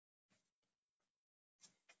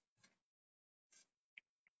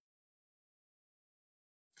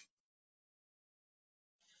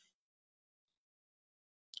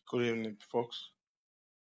Good evening, folks.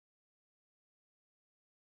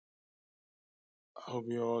 I hope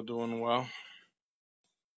you're all doing well.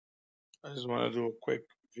 I just want to do a quick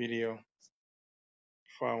video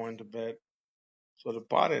before I went to bed. So the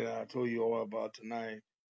party that I told you all about tonight,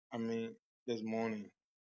 I mean this morning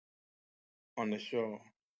on the show,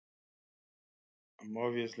 I'm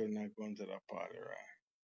obviously not going to that party, right?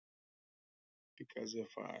 Because if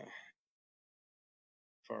I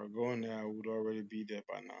were going there, I would already be there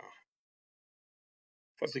by now.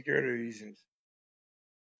 For security reasons,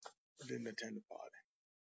 I didn't attend the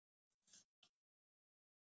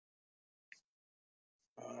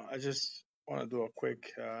party. I just want to do a quick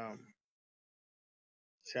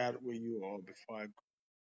chat with you all before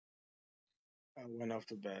I went off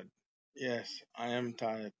to bed. Yes, I am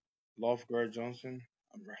tired. Love Girl Johnson,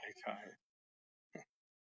 I'm really tired.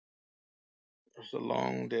 It's a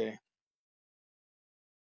long day.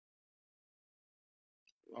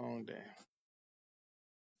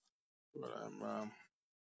 But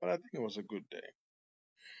but I think it was a good day.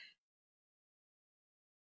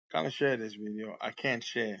 Kind of share this video. I can't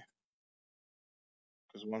share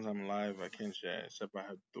because once I'm live, I can't share except I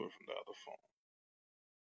have to do it from the other phone.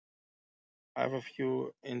 I have a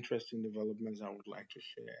few interesting developments I would like to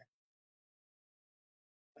share.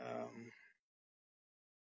 Um,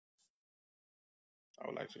 I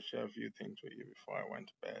would like to share a few things with you before I went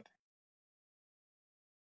to bed.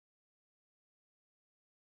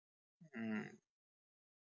 Mm,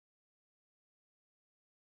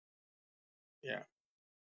 yeah,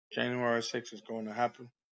 January 6th is going to happen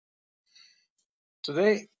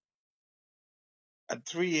today at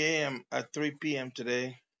 3 a.m. at 3 p.m.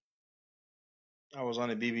 today. I was on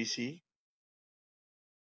the BBC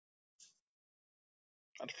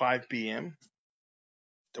at 5 p.m.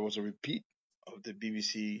 There was a repeat of the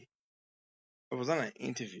BBC. It was on an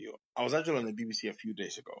interview. I was actually on the BBC a few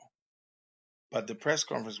days ago, but the press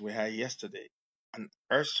conference we had yesterday, an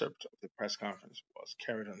excerpt of the press conference was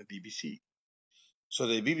carried on the BBC. So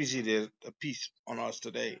the BBC did a piece on us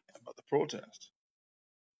today about the protest,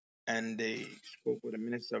 and they spoke with the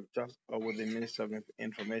Minister of Justice, or with the Minister of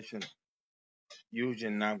Information,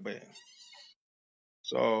 Eugene Nagbe.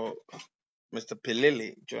 So Mr.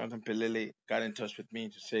 Pilili, Jonathan Pilili, got in touch with me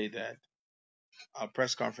to say that our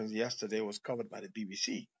press conference yesterday was covered by the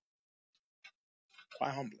BBC.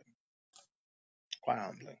 Quite humbling. Quite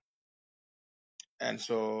humbling. And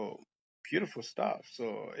so, beautiful stuff.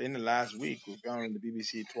 So, in the last week, we've gone on the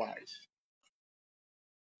BBC twice.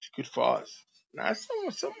 It's good for us. Now,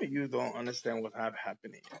 some of you don't understand what's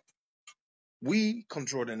happening. We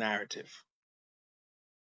control the narrative.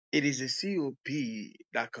 It is the COP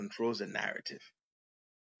that controls the narrative.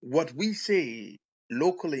 What we say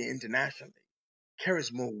locally, internationally,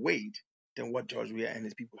 carries more weight than what George Weah and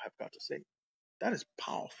his people have got to say. That is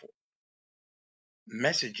powerful.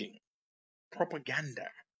 Messaging, propaganda,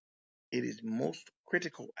 it is most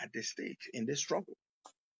critical at this stage in this struggle.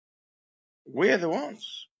 We're the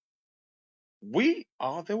ones. We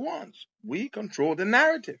are the ones. We control the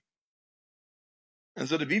narrative. And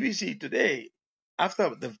so the BBC today,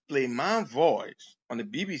 after they've played my voice on the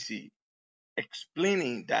BBC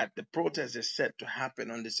explaining that the protest is set to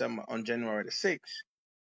happen on January the 6th,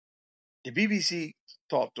 the BBC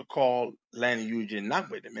thought to call Len Eugene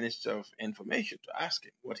Nagbe, the Minister of Information, to ask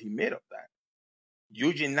him what he made of that.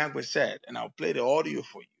 Eugene Nagbe said, and I'll play the audio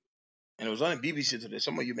for you, and it was on the BBC today.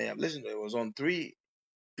 Some of you may have listened to it. It was on 3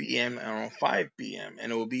 p.m. and on 5 p.m.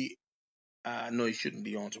 and it will be no, it shouldn't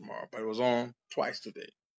be on tomorrow, but it was on twice today.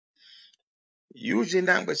 Eugene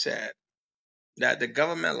Nangbe said that the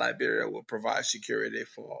government of Liberia will provide security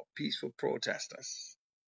for peaceful protesters,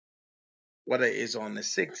 whether it's on the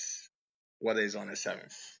 6th, whether it's on the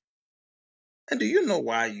 7th. And do you know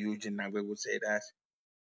why Eugene Nangbe would say that?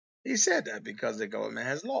 He said that because the government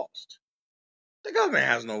has lost. The government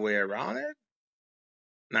has no way around it.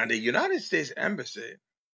 Now, the United States Embassy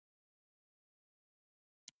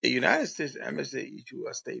issued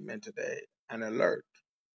a statement today, an alert.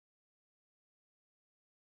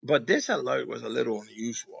 But this alert was a little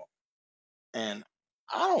unusual. And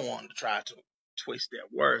I don't want to try to twist their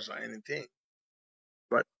words or anything,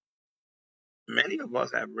 but many of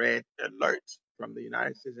us have read alerts from the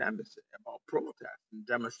United States Embassy about protests and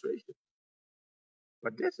demonstrations.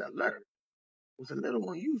 But this alert was a little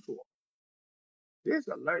unusual. This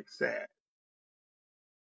alert said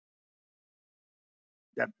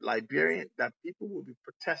that people will be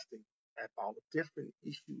protesting about different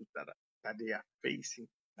issues that they are facing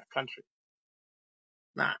in the country.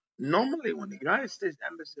 Now, normally when the United States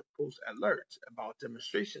Embassy posts alerts about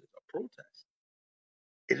demonstrations or protests,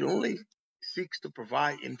 it only seeks to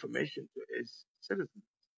provide information to its citizens.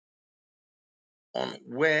 on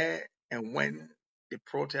where and when the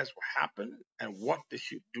protests will happen and what they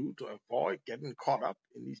should do to avoid getting caught up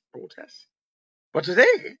in these protests. But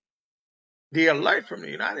today, the alert from the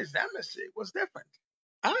United States Embassy was different.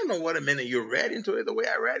 I don't know what a minute you read into it the way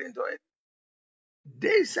I read into it.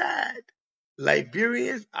 They said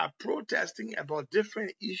Liberians are protesting about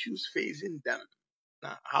different issues facing them.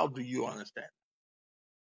 Now, how do you understand?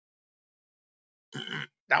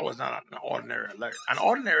 That was not an ordinary alert. An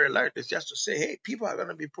ordinary alert is just to say, hey, people are going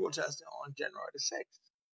to be protesting on January the 6th.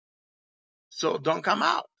 So don't come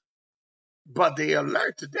out. But the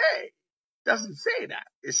alert today doesn't say that.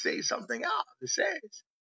 It says something else. It says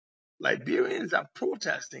Liberians are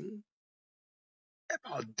protesting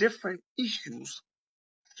about different issues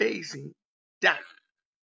facing them.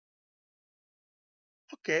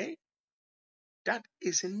 Okay, that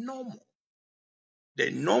isn't normal. The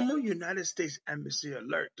normal United States Embassy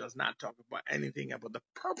alert does not talk about anything about the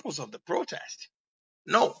purpose of the protest.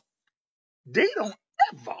 No, they don't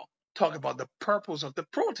ever talk about the purpose of the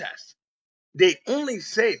protest. They only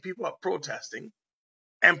say people are protesting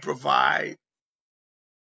and provide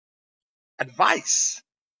advice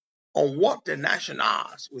on what the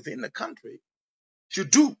nationals within the country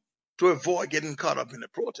should do to avoid getting caught up in the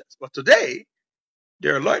protest. But today,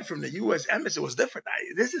 their alert from the U.S. Embassy was different.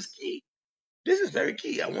 This is key. This is very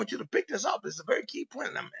key. I want you to pick this up. This is a very key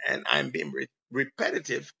point, and I'm being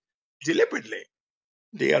repetitive deliberately.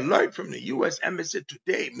 The alert from the U.S. Embassy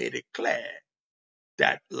today made it clear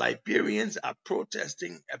that Liberians are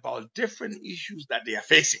protesting about different issues that they are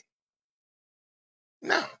facing.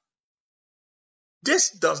 Now, this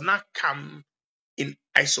does not come in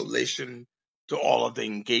isolation to all of the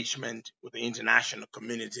engagement with the international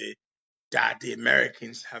community that the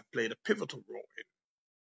Americans have played a pivotal role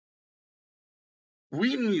in.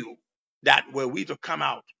 We knew that were we to come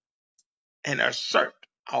out and assert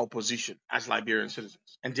our position as Liberian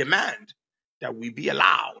citizens and demand that we be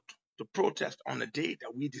allowed to protest on the day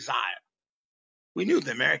that we desire, we knew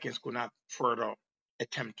the Americans could not further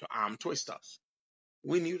attempt to arm twist us.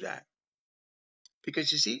 We knew that.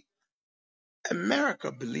 Because you see,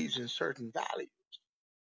 America believes in certain values.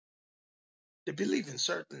 They believe in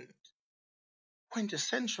certain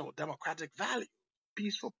quintessential democratic values,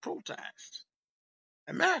 peaceful protest.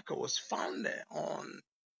 America was founded on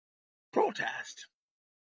protest.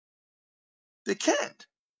 They can't.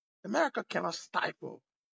 America cannot stifle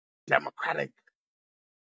democratic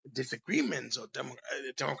disagreements or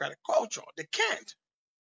democratic culture. They can't.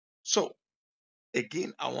 So,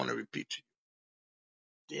 again, I want to repeat to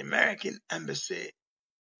you. The American embassy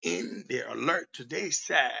in their alert today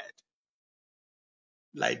said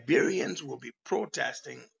Liberians will be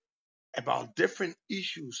protesting about different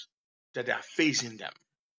issues that are facing them.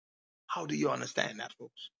 How do you understand that,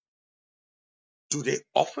 folks? Do they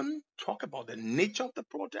often talk about the nature of the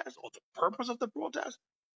protest or the purpose of the protest?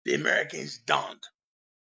 The Americans don't.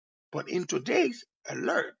 But in today's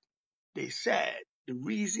alert, they said the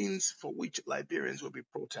reasons for which Liberians will be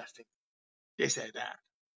protesting. They said that.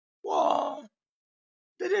 Well,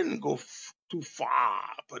 they didn't go too far,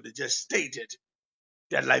 but they just stated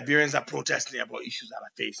that Liberians are protesting about issues that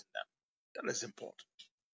are facing them. That is important.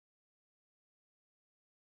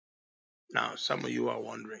 Now, some of you are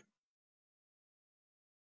wondering.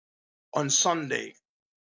 On Sunday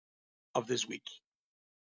of this week,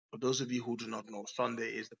 for those of you who do not know, Sunday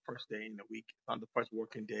is the first day in the week, not the first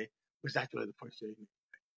working day, but it's actually the first day in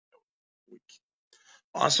the week.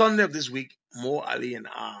 On Sunday of this week, Mo Ali and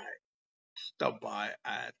I stopped by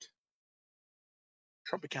at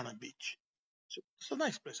Tropicana Beach. So it's a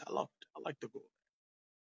nice place. I love it. I like to go.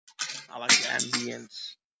 I like the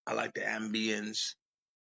ambience. I like the ambience.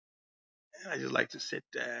 And I just like to sit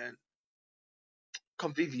there and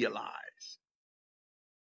convivialize,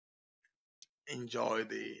 enjoy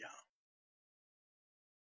the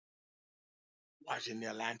watching the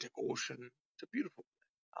Atlantic Ocean. It's a beautiful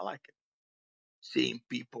place. I like it. Seeing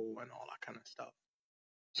people and all that kind of stuff.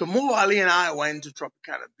 So Mo Ali and I went to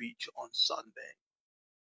Tropicana Beach on Sunday.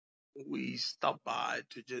 We stopped by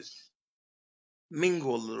to just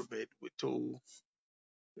mingle a little bit with two,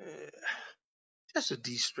 uh, just to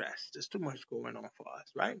de-stress. There's too much going on for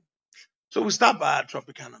us, right? So we stopped by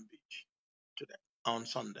Tropicana Beach today on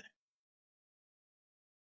Sunday.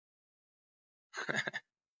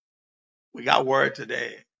 We got word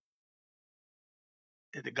today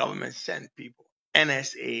that the government sent people,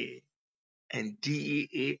 NSA and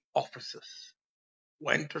DEA officers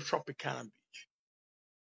went to Tropicana Beach.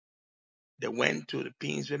 They went to the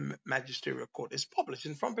Peensville Magisterial Court. It's published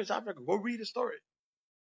in Front Page Africa. Go read the story.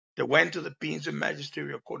 They went to the Peensville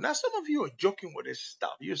Magisterial Court. Now, some of you are joking with this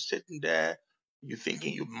stuff. You're sitting there You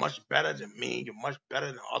thinking you're much better than me. You're much better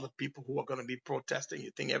than other people who are going to be protesting.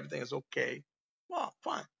 You think everything is okay. Well,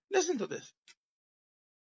 fine. Listen to this.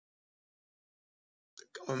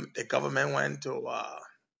 The government went to,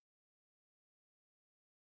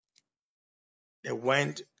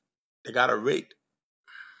 they got a raid.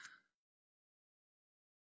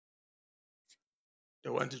 They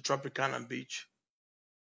went to Tropicana Beach.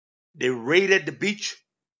 They raided the beach,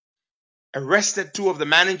 arrested 2 of the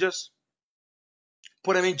managers,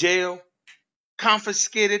 put them in jail,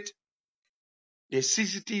 confiscated their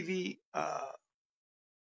CCTV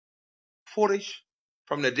footage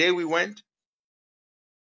from the day we went.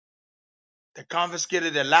 They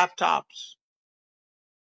confiscated their laptops.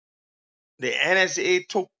 The NSA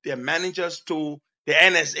took their managers to the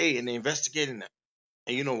NSA and they're investigating them.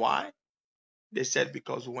 And you know why? They said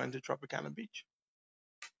because we went to Tropicana Beach.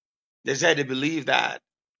 They said they believe that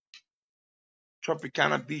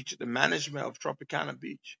Tropicana Beach, the management of Tropicana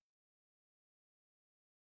Beach,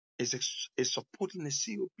 is supporting the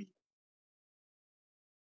COP.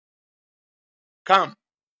 Come.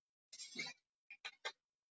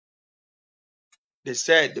 They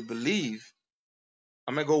said they believe,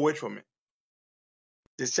 I'm going to go wait for me.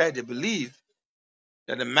 They said they believe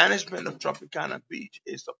that the management of Tropicana Beach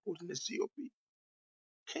is supporting the COP.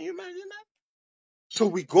 Can you imagine that? So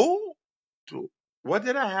we go to, what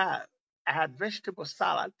did I have? I had vegetable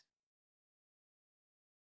salad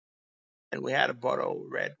and we had a bottle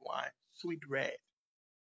of red wine, sweet red.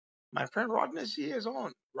 My friend Rodney here is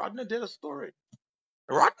on. Rodney did a story.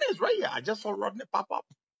 Rodney is right here. I just saw Rodney pop up.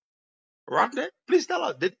 Rodney, please tell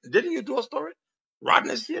us, didn't you do a story?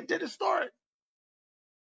 Rodney here did a story.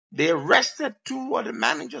 They arrested 2 of the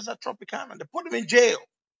managers at Tropicana. They put them in jail.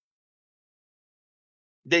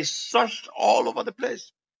 They searched all over the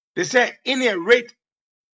place. They said in a rate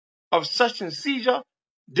of search and seizure,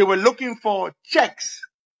 they were looking for checks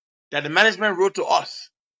that the management wrote to us,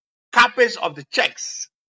 copies of the checks.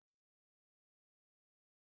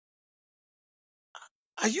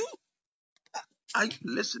 Are you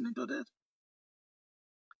listening to this?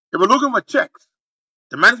 They were looking for checks.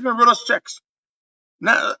 The management wrote us checks.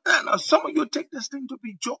 Now, some of you take this thing to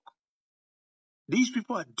be a joke. These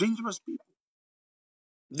people are dangerous people.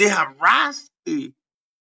 They harassed a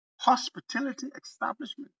hospitality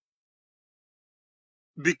establishment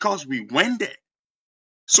because we went there.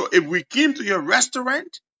 So if we came to your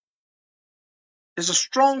restaurant, there's a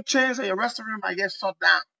strong chance that your restaurant might get shut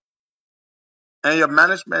down and your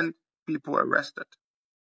management people arrested.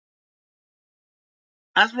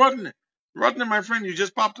 Ask Rodney. Rodney, my friend, you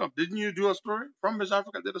just popped up. Didn't you do a story? From West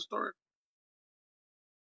Africa did a story.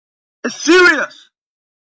 It's serious.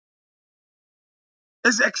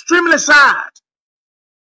 It's extremely sad.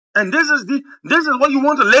 And this is what you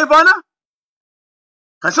want to live under?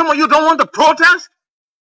 And some of you don't want to protest?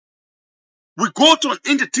 We go to an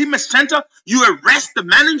entertainment center, you arrest the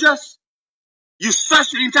managers, you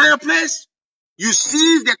search the entire place, you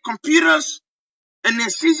seize their computers and their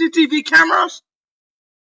CCTV cameras.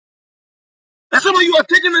 And some of you are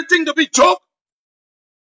taking the thing to be joke.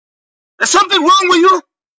 There's something wrong with you.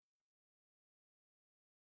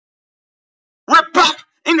 We're back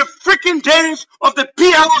in the freaking days of the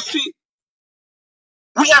PLC.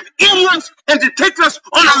 We have idiots and dictators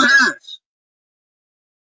on our hands.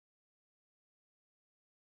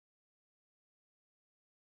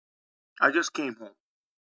 I just came home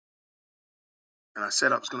and I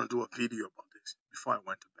said I was going to do a video about this before I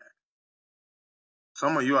went to bed.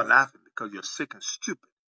 Some of you are laughing because you're sick and stupid.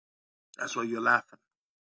 That's why you're laughing.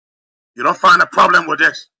 You don't find a problem with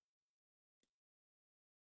this.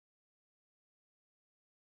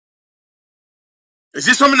 Is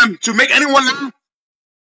this something to make anyone laugh?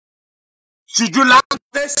 Should you laugh at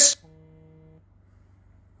this?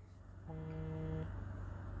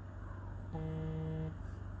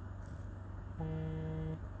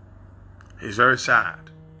 It's very sad.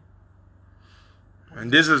 And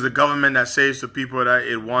this is the government that says to people that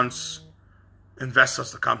it wants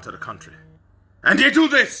investors to come to the country. And they do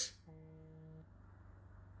this.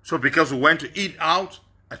 So because we went to eat out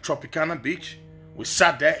at Tropicana Beach, we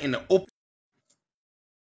sat there in the open,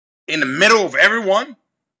 in the middle of everyone,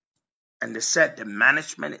 and they said the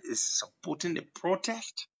management is supporting the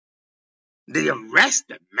protest. They arrest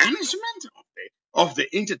the management of the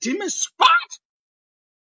entertainment spot.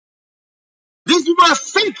 These people are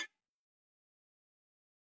sick.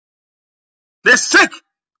 They're sick.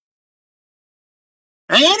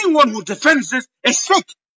 And anyone who defends this is sick.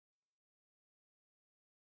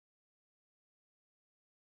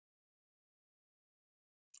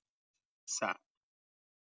 Sad.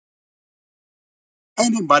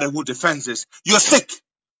 Anybody who defends this, you're sick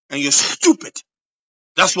and you're stupid.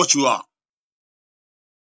 That's what you are.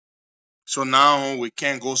 So now we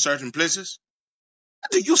can't go certain places?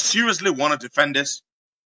 Do you seriously want to defend this?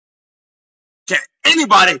 Can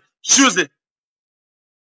anybody seriously?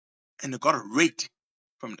 And they got a rate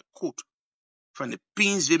from the court, from the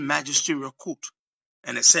Painesville Magisterial Court.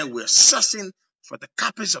 And they said we're searching for the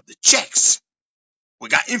copies of the checks. We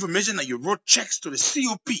got information that you wrote checks to the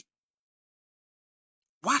COP.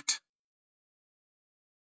 What?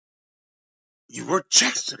 You wrote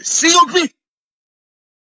checks to the COP?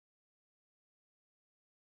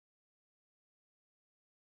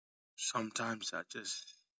 Sometimes I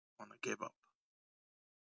just want to give up.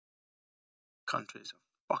 Country is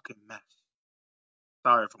a fucking mess.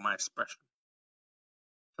 Sorry for my expression.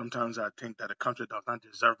 Sometimes I think that the country does not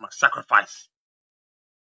deserve my sacrifice.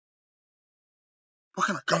 What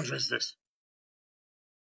kind of country is this?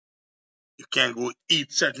 You can't go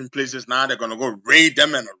eat certain places now. They're going to go raid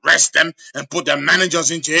them and arrest them and put their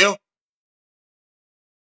managers in jail.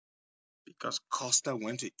 Because Costa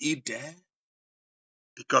went to eat there.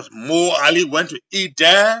 Because Mo Ali went to eat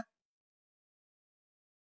there.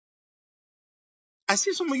 I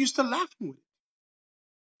see some of you still laughing with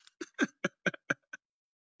it.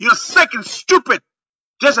 You're sick and stupid.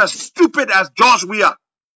 Just as stupid as George Weah.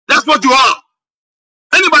 That's what you are.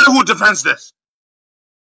 Anybody who defends this.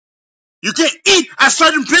 You can't eat at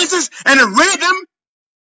certain places and then raid them.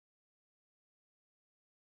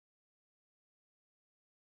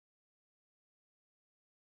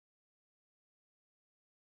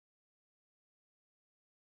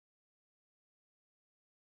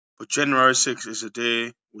 But January 6th is the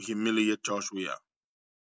day we humiliate George Weah.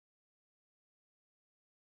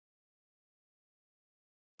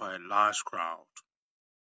 By a large crowd.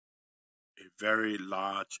 A very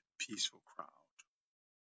large, peaceful crowd.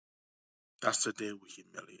 That's the day we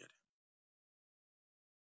humiliate him.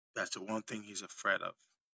 That's the one thing he's afraid of.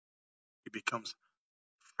 He becomes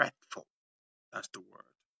fretful. That's the word.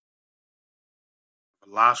 A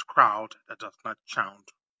large crowd that does not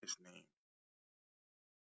chant his name.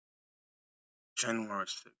 January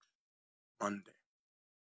 6th, Monday.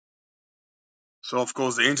 So, of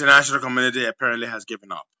course, the international community apparently has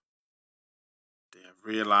given up. They have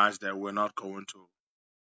realized that we're not going to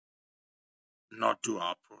not do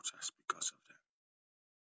our protest because of them.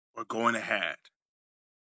 We're going ahead.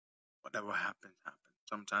 Whatever happens, happens.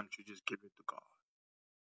 Sometimes you just give it to God.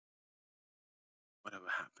 Whatever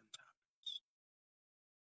happens, happens.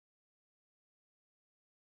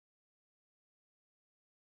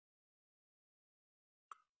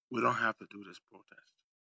 We don't have to do this protest.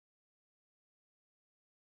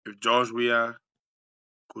 If George Weah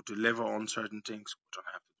could deliver on certain things, we don't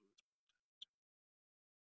have to do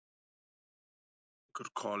it. We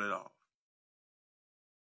could call it off.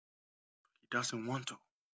 He doesn't want to.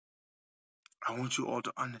 I want you all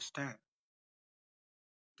to understand.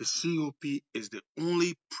 The COP is the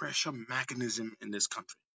only pressure mechanism in this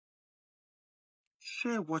country.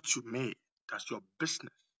 Share what you may. That's your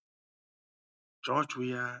business. George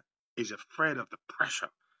Weah is afraid of the pressure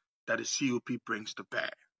that the COP brings to bear.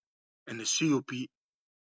 And the COP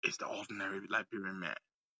is the ordinary Liberian man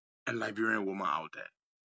and Liberian woman out there.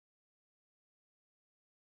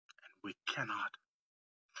 And we cannot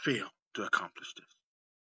fail to accomplish this.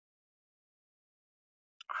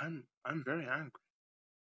 I'm very angry.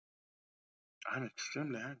 I'm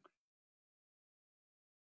extremely angry.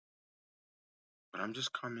 But I'm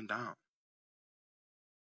just calming down.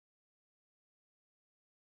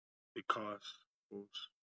 Because we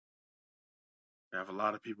have a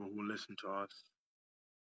lot of people who listen to us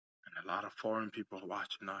and a lot of foreign people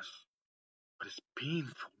watching us. But it's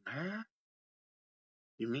painful, man.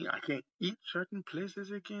 You mean I can't eat certain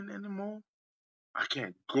places again anymore? I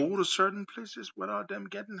can't go to certain places without them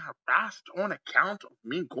getting harassed on account of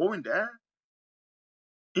me going there?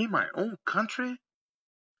 In my own country?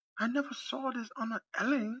 I never saw this under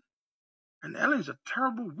Ellen. And Ellen's a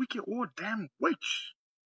terrible, wicked, old damn witch.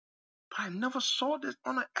 But I never saw this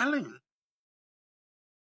under Ellen.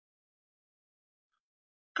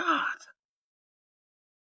 God.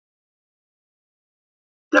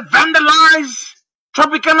 They vandalized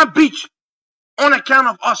Tropicana Beach on account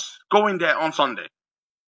of us going there on Sunday.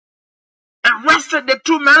 Arrested the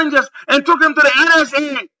two managers and took them to the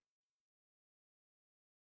NSA.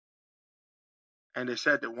 And they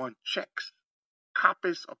said they want checks,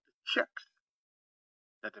 copies of the checks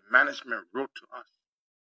that the management wrote to us.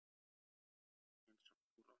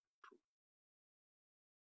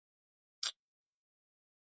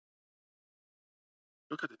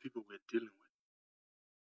 Look at the people we're dealing with.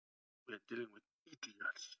 We're dealing with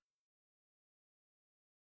idiots.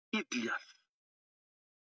 Idiots.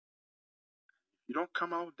 You don't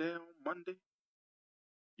come out there on Monday.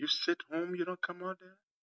 You sit home, you don't come out there.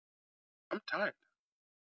 I'm tired.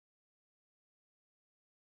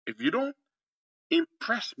 If you don't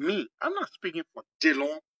impress me, I'm not speaking for Dillon.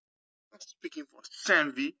 I'm not speaking for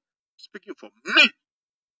Sanvi. I'm speaking for me.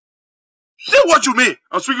 Say what you mean.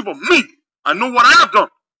 I'm speaking for me. I know what I have done.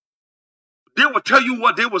 They will tell you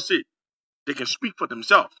what they will say. They can speak for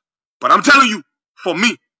themselves. But I'm telling you, for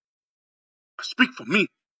me, I speak for me.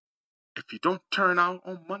 If you don't turn out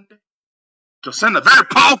on Monday to send a very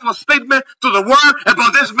powerful statement to the world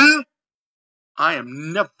about this man, I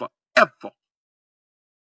am never, ever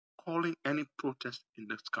calling any protest in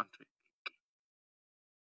this country.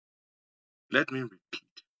 Let me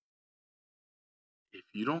repeat. If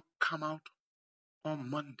you don't come out on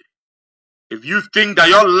Monday, if you think that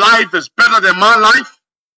your life is better than my life,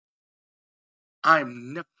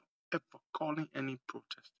 I'm never, ever calling any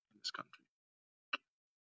protest in this country.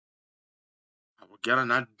 I will get on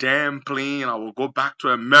that damn plane. I will go back to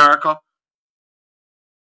America.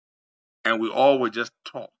 And we all will just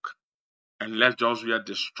talk. And let Joshua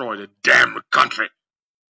destroy the damn country.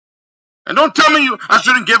 And don't tell me I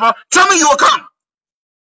shouldn't give up. Tell me you will come.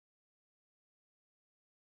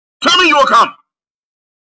 Tell me you will come.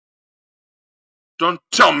 Don't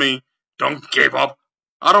tell me don't give up.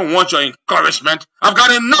 I don't want your encouragement. I've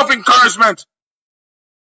got enough encouragement.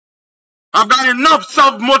 I've got enough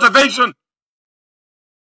self-motivation.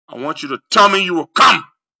 I want you to tell me you will come.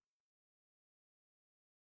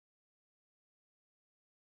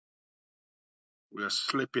 We are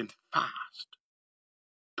slipping fast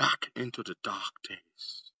back into the dark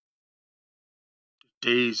days. The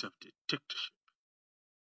days of dictatorship.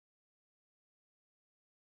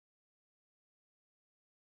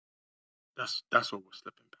 That's what we're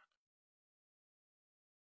slipping back.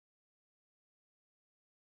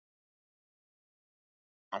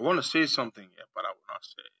 I want to say something here, but I will not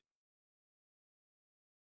say it.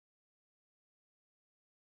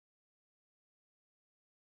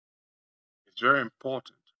 It's very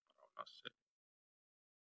important, but I will not say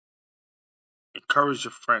it. Encourage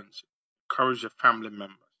your friends, encourage your family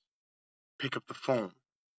members. Pick up the phone,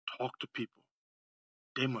 talk to people.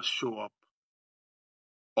 They must show up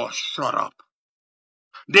or shut up.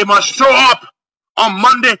 They must show up on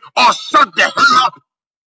Monday or shut the hell up.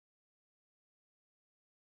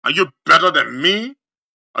 Are you better than me?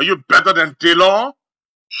 Are you better than Taylor?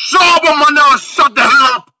 Show up on Monday or shut the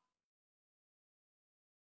hell up.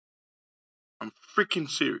 I'm freaking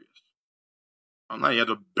serious. I'm not here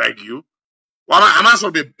to beg you. Why am I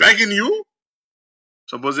supposed to be begging you?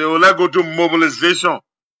 Suppose they will let go to mobilization.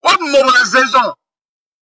 What mobilization?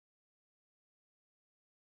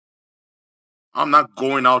 I'm not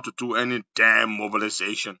going out to do any damn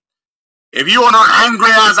mobilization. If you are not angry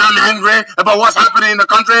as I'm angry about what's happening in the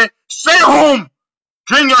country, stay home.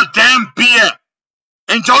 Drink your damn beer.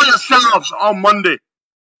 Enjoy yourselves on Monday.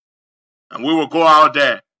 And we will go out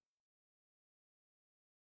there.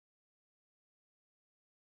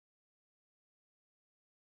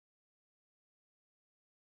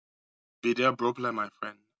 Be there, Brooklyn, my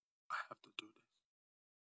friend. I have to do this.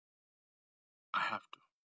 I have to.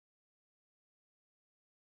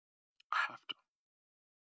 I have to.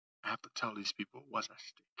 I have to tell these people what's at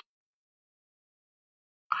stake.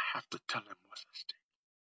 I have to tell them what's at stake.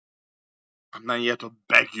 I'm not here to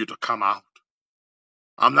beg you to come out.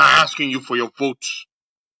 I'm not asking you for your votes.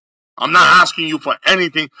 I'm not asking you for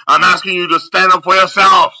anything. I'm asking you to stand up for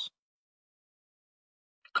yourselves.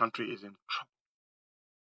 The country is in trouble.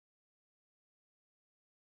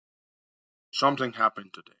 Something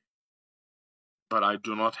happened today. But I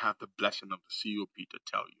do not have the blessing of the COP to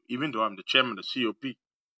tell you. Even though I'm the chairman of the COP.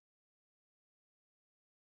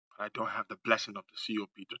 But I don't have the blessing of the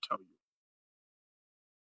COP to tell you.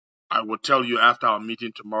 I will tell you after our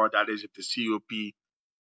meeting tomorrow, that is, if the COP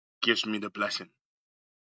gives me the blessing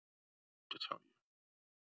to tell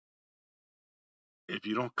you. If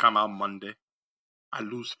you don't come out Monday, I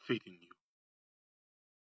lose faith in you.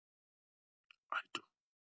 I do.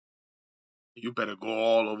 You better go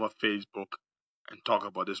all over Facebook and talk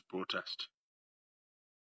about this protest.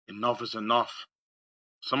 Enough is enough.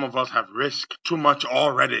 Some of us have risked too much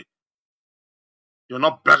already. You're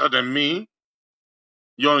not better than me.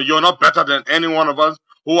 You're not better than any one of us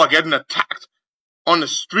who are getting attacked on the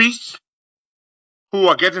streets, who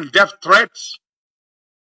are getting death threats.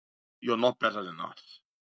 You're not better than us.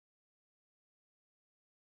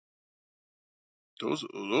 Those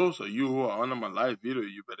of you who are under my live video,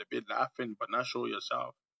 you better be laughing but not show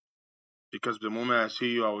yourself. Because the moment I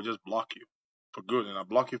see you, I will just block you for good. And I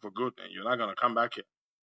block you for good, and you're not going to come back here.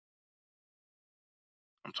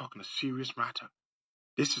 I'm talking a serious matter.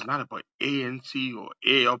 This is not about ANC or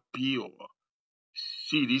ALP or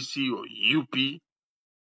CDC or UP.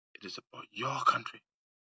 It is about your country.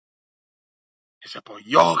 It's about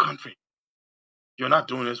your country. You're not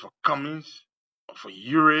doing this for Cummings or for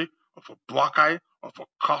Ure or for Buckeye or for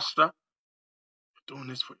Costa. You're doing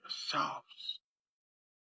this for yourselves.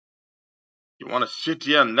 You want to sit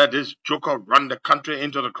here and let this joker run the country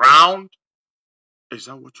into the ground? Is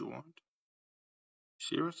that what you want?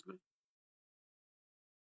 Seriously?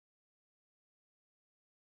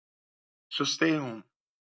 So stay home.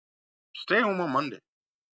 Stay home on Monday.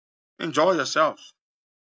 Enjoy yourselves.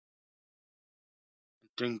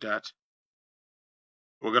 Think that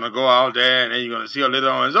we're going to go out there and then you're going to see a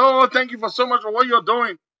little and say, oh, thank you for so much for what you're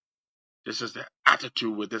doing. This is the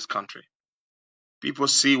attitude with this country. People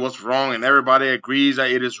see what's wrong and everybody agrees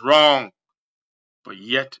that it is wrong. But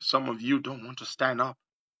yet some of you don't want to stand up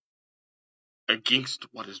against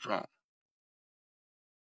what is wrong.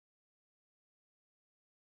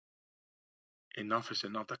 Enough is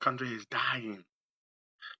enough. The country is dying.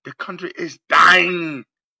 The country is dying.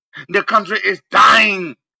 The country is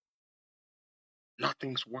dying.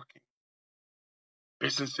 Nothing's working.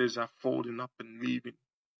 Businesses are folding up and leaving.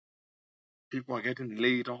 People are getting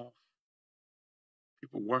laid off.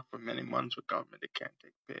 People work for many months with government. They can't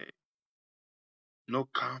take pay. No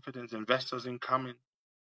confidence. Investors ain't coming.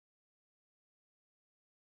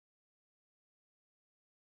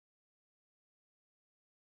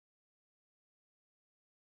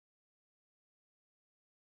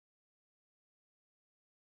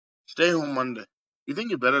 Stay home Monday. You think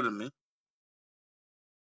you're better than me?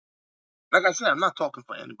 Like I said, I'm not talking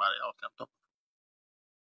for anybody else.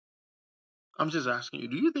 I'm just asking you,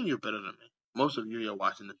 do you think you're better than me? Most of you are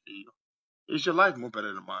watching this video. Is your life more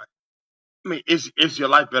better than mine? I mean, is your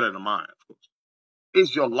life better than mine, of course?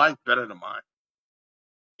 Is your life better than mine?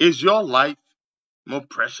 Is your life more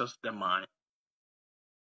precious than mine?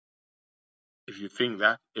 If you think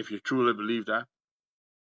that, if you truly believe that,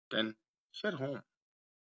 then sit home.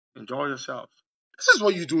 Enjoy yourselves. This is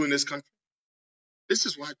what you do in this country. This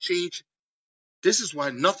is why change, this is why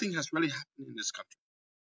nothing has really happened in this country.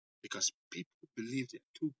 Because people believe they're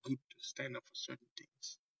too good to stand up for certain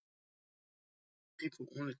things. People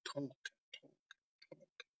only talk,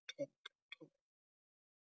 talk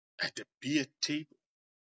at the beer table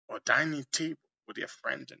or dining table with their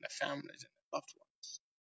friends and their families and their loved ones.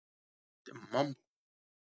 They mumble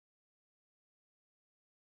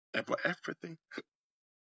about everything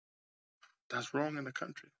that's wrong in the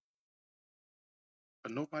country.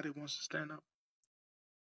 But nobody wants to stand up.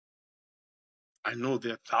 I know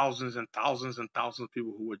there are thousands and thousands and thousands of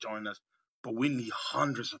people who will join us, but we need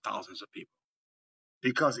hundreds of thousands of people.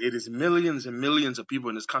 Because it is millions and millions of people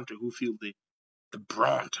in this country who feel the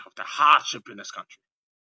brunt of the hardship in this country.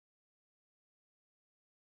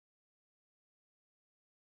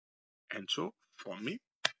 And so, for me,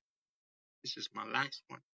 this is my last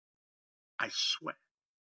one. I swear.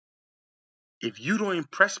 If you don't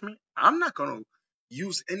impress me, I'm not going to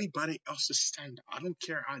use anybody else's standard. I don't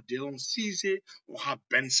care how Dylan sees it, or how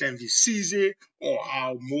Ben Sanvi sees it, or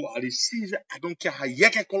how Mo Ali sees it. I don't care how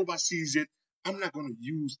Yeke Kolba sees it. I'm not going to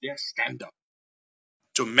use their standard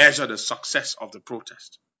to measure the success of the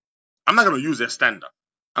protest. I'm not going to use their standard.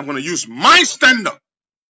 I'm going to use my standard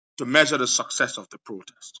to measure the success of the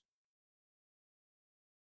protest.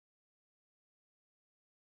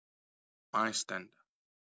 My standard.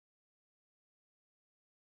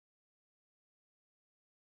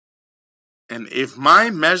 And if my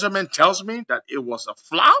measurement tells me that it was a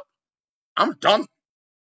flop, I'm done.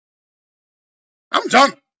 I'm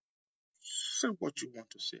done. Say what you want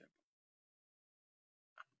to say.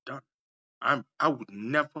 I'm done. I would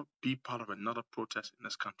never be part of another protest in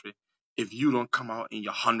this country if you don't come out in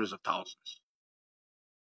your hundreds of thousands.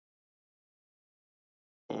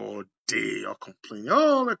 All day you're complaining,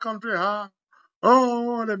 oh, the country, huh?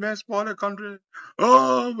 Oh, the best part of the country.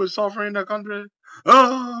 Oh, we're suffering the country.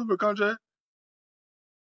 Oh, the country.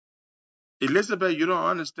 Elizabeth, you don't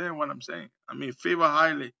understand what I'm saying. I mean, favor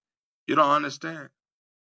highly. You don't understand.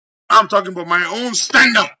 I'm talking about my own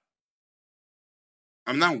standard.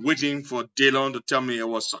 I'm not waiting for Dillon to tell me it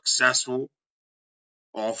was successful,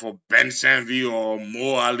 or for Ben Sanvi or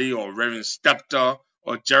Mo Ali or Reverend Stepter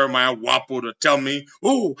or Jeremiah Wapo to tell me,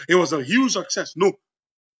 oh, it was a huge success. No.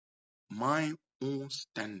 My own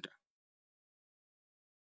standard.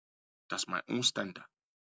 That's my own standard.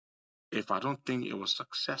 If I don't think it was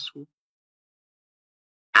successful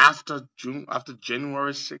after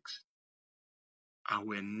January 6th, I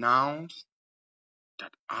will announce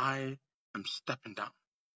that I am stepping down.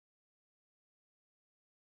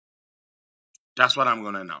 That's what I'm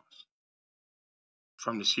going to announce.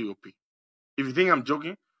 from the COP. If you think I'm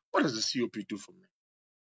joking, what does the COP do for me?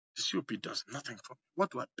 The COP does nothing for me. What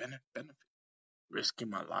do I benefit? Risking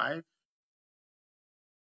my life?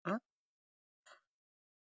 Huh?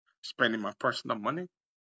 Spending my personal money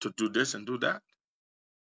to do this and do that?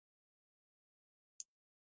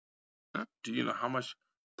 Huh? Do you know how much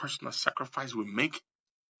personal sacrifice we make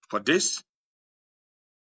for this?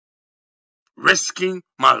 Risking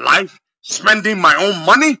my life, spending my own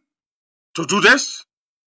money to do this?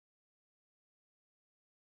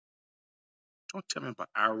 Don't tell me about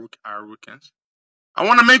arrogance. I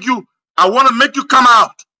want to make you come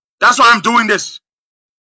out. That's why I'm doing this.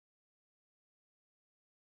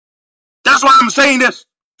 That's why I'm saying this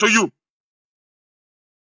to you.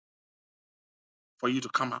 For you to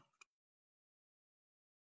come out.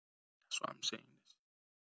 That's why I'm saying this.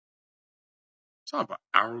 It's not about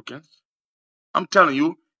arrogance. I'm telling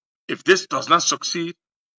you, if this does not succeed,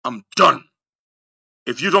 I'm done.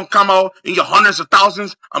 If you don't come out in your hundreds of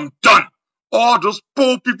thousands, I'm done. All those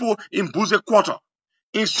poor people in Buze Quarter,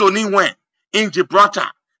 in Soniwen, in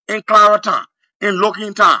Gibraltar, in Clarendon, in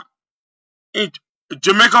Lockington, in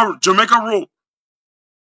Jamaica Road,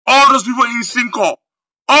 all those people in Cinco,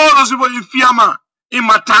 all those people in Fiamma, in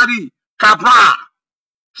Matadi, Cabra,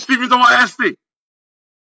 Stephen Thomas Estate.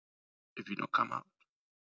 If you don't come out,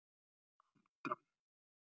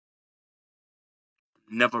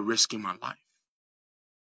 I'm never risking my life.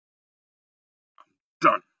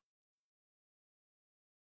 Done.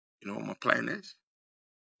 You know what my plan is?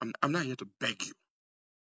 I'm not here to beg you.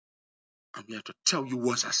 I'm here to tell you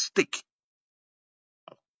what's at stake.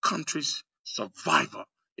 Our country's survival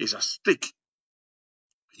is at stake.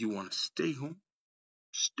 You want to stay home?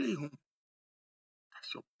 Stay home.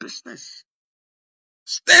 That's your business.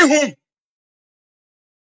 Stay home.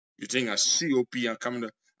 You think as COP I'm coming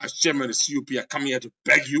to, as chairman of the COP, I'm coming here to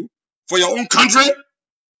beg you for your own country?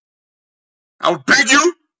 I'll beg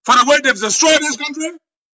you for the way they've destroyed this country?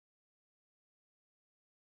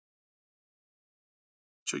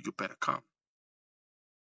 So you better come.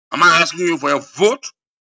 Am I asking you for your vote?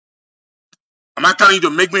 Am I telling you to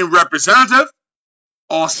make me representative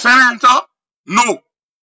or senator? No.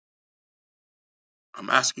 I'm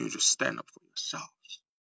asking you to stand up for yourselves.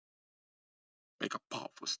 Make a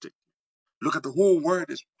powerful statement. Look at the whole world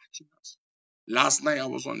is watching us. Last night I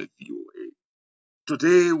was on the VOA.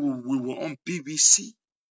 Today we were on BBC.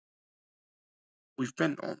 We've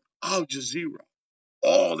been on Al Jazeera,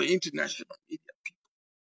 all the international media people.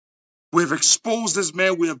 We have exposed this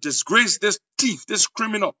man. We have disgraced this thief, this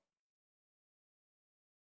criminal.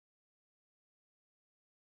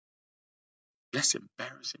 Let's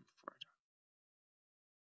embarrass him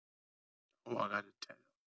further. Oh, I got to tell you.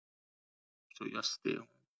 So you stay home.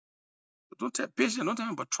 But don't tell patience. Don't tell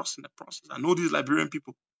me about trust in the process. I know these Liberian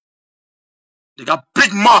people. They got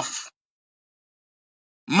big mouth.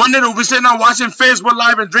 Monday they'll be sitting there watching Facebook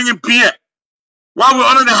Live and drinking beer while we're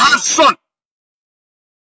under the hot sun.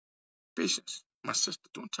 Patience. My sister,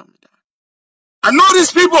 don't tell me that. I know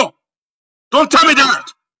these people. Don't tell me that.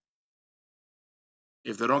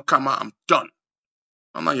 If they don't come out, I'm done.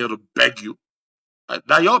 I'm not here to beg you.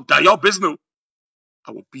 That your business.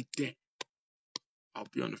 I will be there. I'll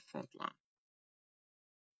be on the front line.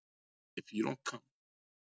 If you don't come,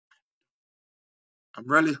 I'm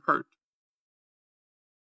really hurt.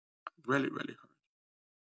 I'm really, really hurt.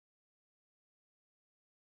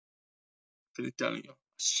 I'm telling you.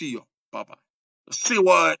 See you. Bye-bye. Say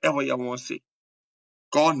whatever you want to say.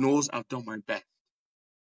 God knows I've done my best.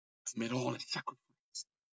 I've made all the sacrifices.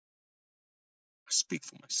 I speak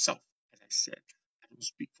for myself, as I said. I don't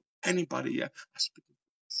speak for anybody here. I speak for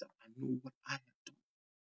myself. I know what I have done.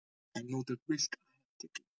 I know the risk I have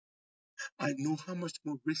taken. I know how much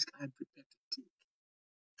more risk I'm prepared to take.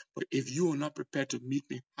 But if you are not prepared to meet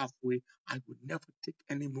me halfway, I would never take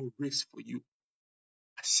any more risk for you.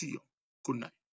 I see you. Good night.